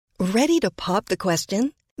Ready to pop the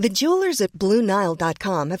question? The jewelers at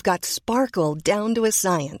BlueNile.com have got sparkle down to a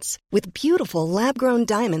science with beautiful lab-grown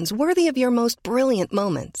diamonds worthy of your most brilliant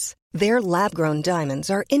moments. Their lab-grown diamonds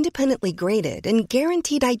are independently graded and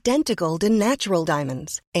guaranteed identical to natural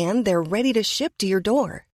diamonds, and they're ready to ship to your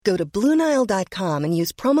door. Go to BlueNile.com and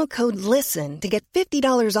use promo code LISTEN to get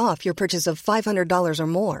 $50 off your purchase of $500 or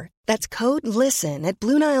more. That's code LISTEN at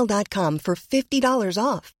BlueNile.com for $50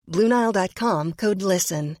 off. BlueNile.com, code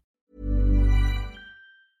LISTEN.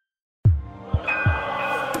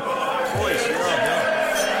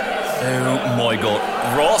 Oh my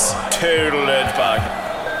God, Ross total it back.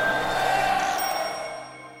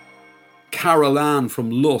 Carol Ann from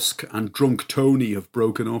Lusk and Drunk Tony have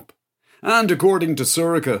broken up. And according to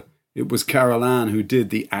Sorcha, it was Carol Ann who did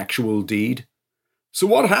the actual deed. So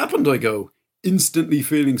what happened, I go, instantly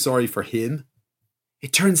feeling sorry for him?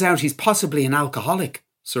 It turns out he's possibly an alcoholic,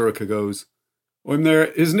 Sorcha goes. I'm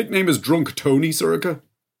there, his nickname is Drunk Tony, Sorcha.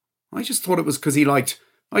 I just thought it was because he liked,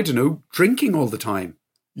 I don't know, drinking all the time.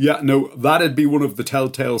 Yeah, no, that'd be one of the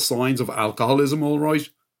telltale signs of alcoholism, all right.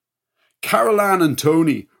 Carol Ann and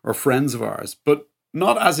Tony are friends of ours, but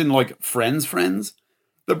not as in like friends.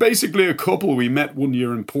 They're basically a couple we met one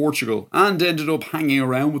year in Portugal and ended up hanging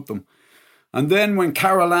around with them. And then when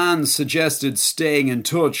Carol Ann suggested staying in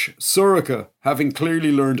touch, Sorcha, having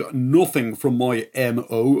clearly learned nothing from my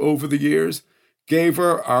MO over the years, gave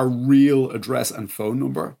her our real address and phone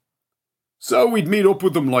number. So we'd meet up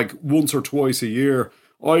with them like once or twice a year.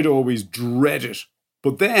 I'd always dread it,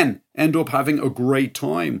 but then end up having a great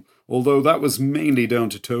time, although that was mainly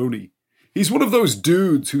down to Tony. He's one of those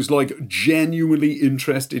dudes who's like genuinely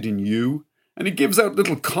interested in you, and he gives out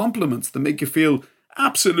little compliments that make you feel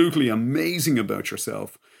absolutely amazing about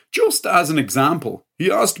yourself. Just as an example,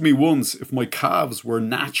 he asked me once if my calves were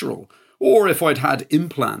natural, or if I'd had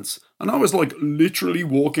implants, and I was like literally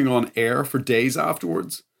walking on air for days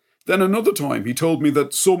afterwards. Then another time he told me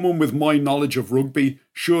that someone with my knowledge of rugby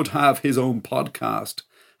should have his own podcast,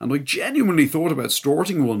 and I genuinely thought about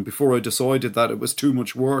starting one before I decided that it was too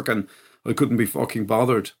much work and I couldn't be fucking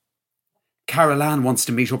bothered. Carol Ann wants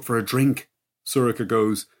to meet up for a drink, Sorcha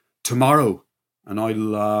goes, tomorrow, and I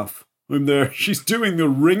laugh. I'm there, she's doing the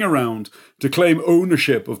ring around to claim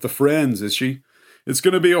ownership of the friends, is she? It's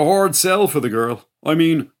going to be a hard sell for the girl. I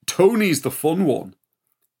mean, Tony's the fun one.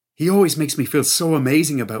 He always makes me feel so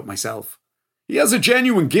amazing about myself. He has a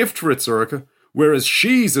genuine gift for it, Sorcha, whereas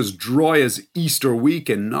she's as dry as Easter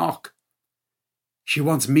week in Knock. She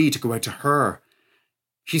wants me to go out to her.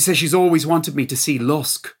 She says she's always wanted me to see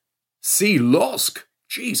Lusk. See Lusk?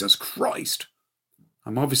 Jesus Christ.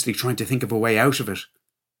 I'm obviously trying to think of a way out of it.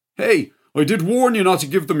 Hey, I did warn you not to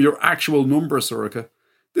give them your actual number, Sorcha.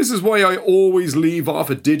 This is why I always leave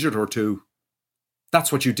off a digit or two.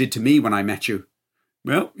 That's what you did to me when I met you.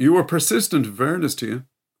 Well, you were persistent, in fairness to you.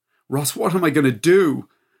 Ross, what am I going to do?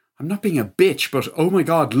 I'm not being a bitch, but oh my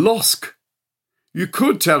God, Lusk. You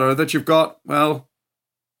could tell her that you've got, well,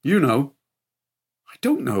 you know. I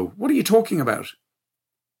don't know. What are you talking about?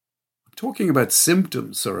 I'm talking about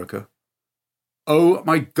symptoms, Sorcha. Oh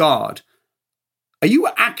my God. Are you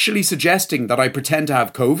actually suggesting that I pretend to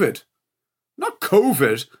have COVID? Not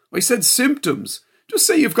COVID. I said symptoms. Just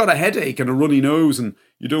say you've got a headache and a runny nose and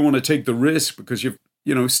you don't want to take the risk because you've,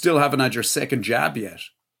 still haven't had your second jab yet.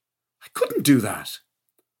 I couldn't do that.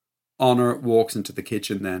 Honor walks into the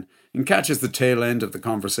kitchen then and catches the tail end of the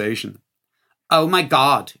conversation. Oh my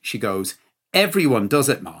God, she goes. Everyone does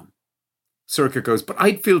it, Mom. Sorcha goes, but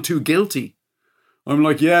I'd feel too guilty. I'm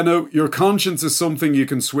like, yeah, no, your conscience is something you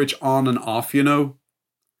can switch on and off, you know.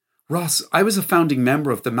 Ross, I was a founding member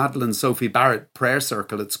of the Madeleine Sophie Barrett prayer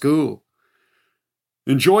circle at school.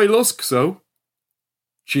 Enjoy Lusk, so?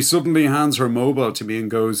 She suddenly hands her mobile to me and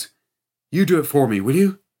goes, you do it for me, will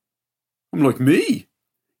you? I'm like, me?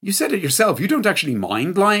 You said it yourself, you don't actually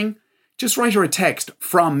mind lying. Just write her a text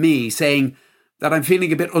from me saying that I'm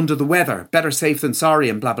feeling a bit under the weather, better safe than sorry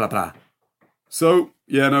and blah, blah, blah. So,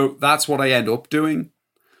 that's what I end up doing.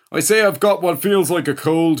 I say I've got what feels like a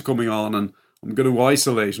cold coming on and I'm going to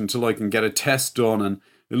isolate until I can get a test done, and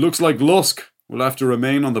it looks like Lusk will have to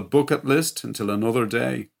remain on the bucket list until another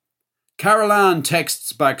day. Carol Ann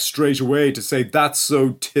texts back straight away to say that's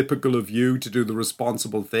so typical of you to do the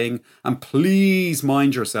responsible thing, and please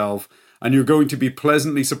mind yourself, and you're going to be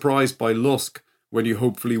pleasantly surprised by Lusk when you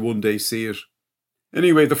hopefully one day see it.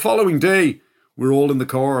 Anyway, the following day, we're all in the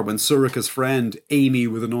car when Sorcha's friend, Amy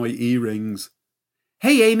with an IE, rings.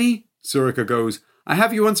 Hey Amy, Sorcha goes, I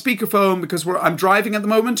have you on speakerphone because I'm driving at the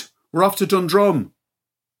moment. We're off to Dundrum.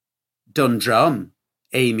 Dundrum?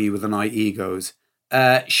 Amy with an IE goes,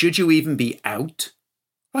 should you even be out?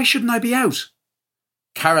 Why shouldn't I be out?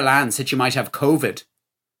 Carol Ann said you might have COVID.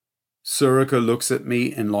 Sorcha looks at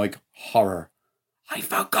me in like horror. I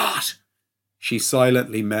forgot. She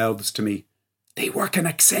silently mouths to me, they work in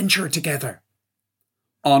Accenture together.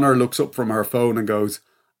 Honor looks up from her phone and goes,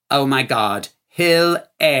 oh my God, Hill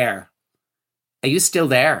Air. Are you still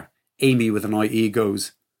there? Amy with an IE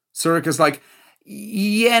goes. Sorcha's like,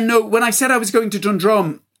 yeah, no, when I said I was going to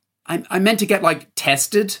Dundrum, I meant to get,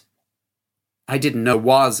 tested. I didn't know there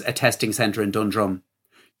was a testing centre in Dundrum.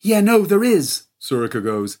 Yeah, no, there is, Sorcha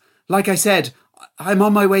goes. Like I said, I'm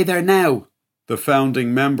on my way there now. The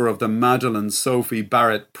founding member of the Magdalene Sophie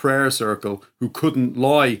Barrett Prayer Circle, who couldn't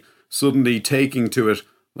lie, suddenly taking to it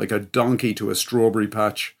like a donkey to a strawberry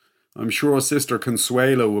patch. I'm sure Sister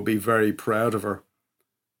Consuelo will be very proud of her.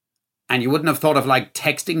 And you wouldn't have thought of,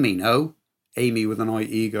 texting me, no? Amy with an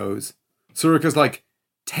IE goes. Sorcha's like,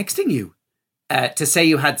 texting you? To say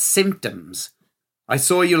you had symptoms. I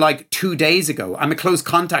saw you 2 days ago. I'm a close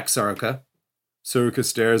contact, Sorcha. Sorcha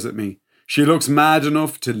stares at me. She looks mad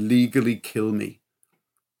enough to legally kill me.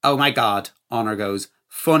 Oh my God, Honor goes.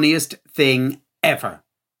 Funniest thing ever.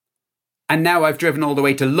 And now I've driven all the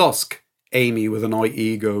way to Lusk, Amy with an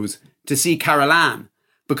IE goes, to see Carol Ann,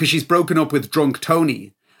 because she's broken up with drunk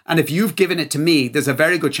Tony. And if you've given it to me, there's a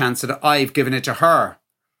very good chance that I've given it to her.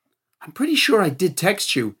 I'm pretty sure I did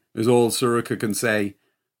text you, is all Sorcha can say.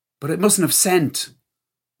 But it mustn't have sent.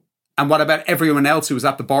 And what about everyone else who was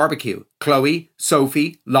at the barbecue? Chloe,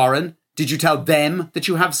 Sophie, Lauren? Did you tell them that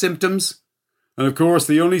you have symptoms? And of course,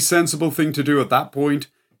 the only sensible thing to do at that point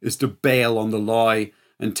is to bail on the lie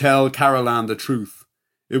and tell Carol Ann the truth.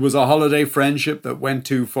 It was a holiday friendship that went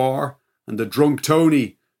too far, and the drunk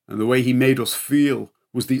Tony and the way he made us feel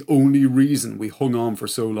was the only reason we hung on for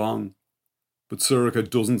so long. But Sorcha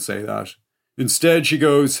doesn't say that. Instead, she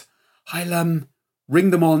goes, I'll ring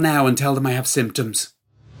them all now and tell them I have symptoms.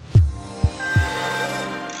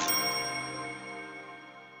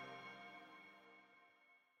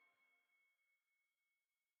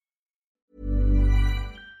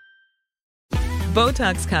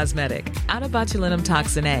 Botox Cosmetic, out of botulinum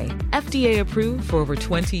toxin A, FDA approved for over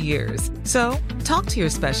 20 years. So, talk to your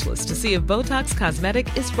specialist to see if Botox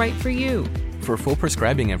Cosmetic is right for you. For full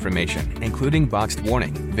prescribing information, including boxed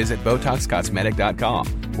warning, visit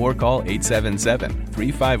BotoxCosmetic.com or call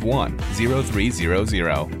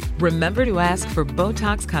 877-351-0300. Remember to ask for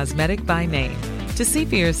Botox Cosmetic by name. To see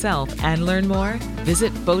for yourself and learn more,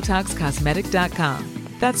 visit BotoxCosmetic.com.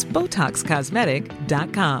 That's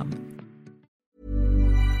BotoxCosmetic.com.